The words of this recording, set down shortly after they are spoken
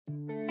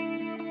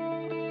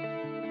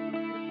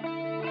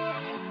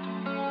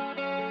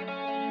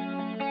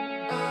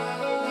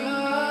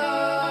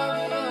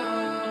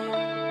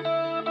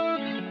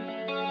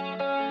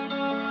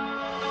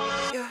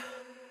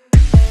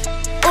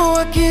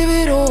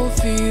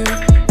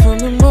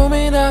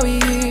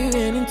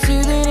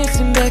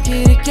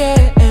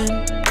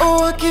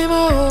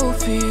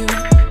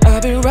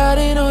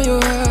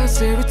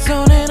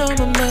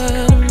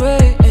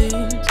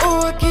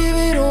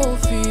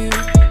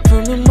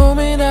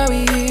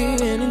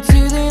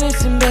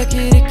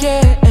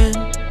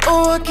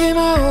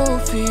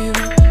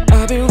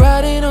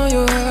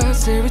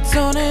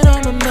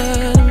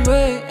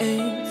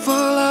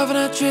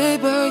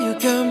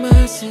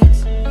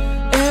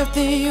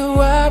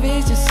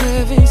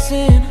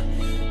missing.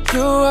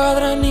 You're all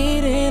that I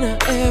need and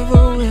I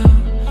ever will.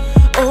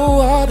 Oh,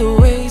 all the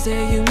ways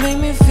that you make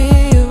me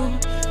feel.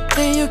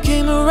 Then you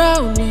came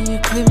around and you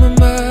cleared my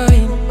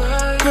mind.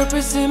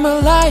 Purpose in my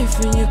life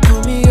and you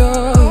called me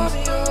yours.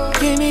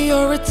 Gave me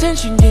your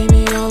attention, gave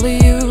me all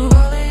of you.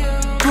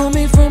 Pulled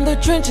me from the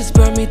trenches,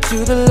 brought me to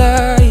the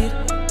light.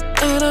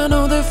 And I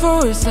know that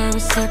for us I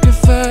would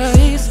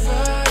sacrifice,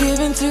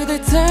 giving to the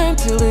time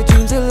till the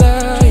dreams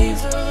alive.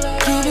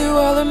 Give you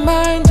all of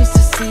mine just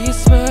to see you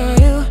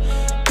smile.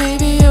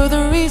 Baby, you're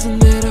the reason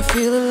that I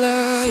feel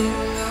alive.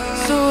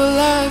 So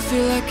alive,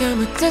 feel like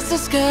I'm a test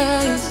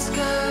disguise.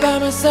 By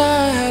my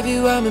side, have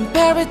you, I'm in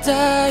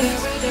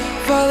paradise.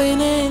 Falling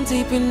in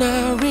deep and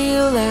I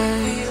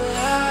realize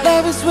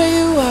love is where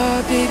you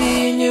are,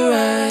 baby, in your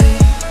eyes.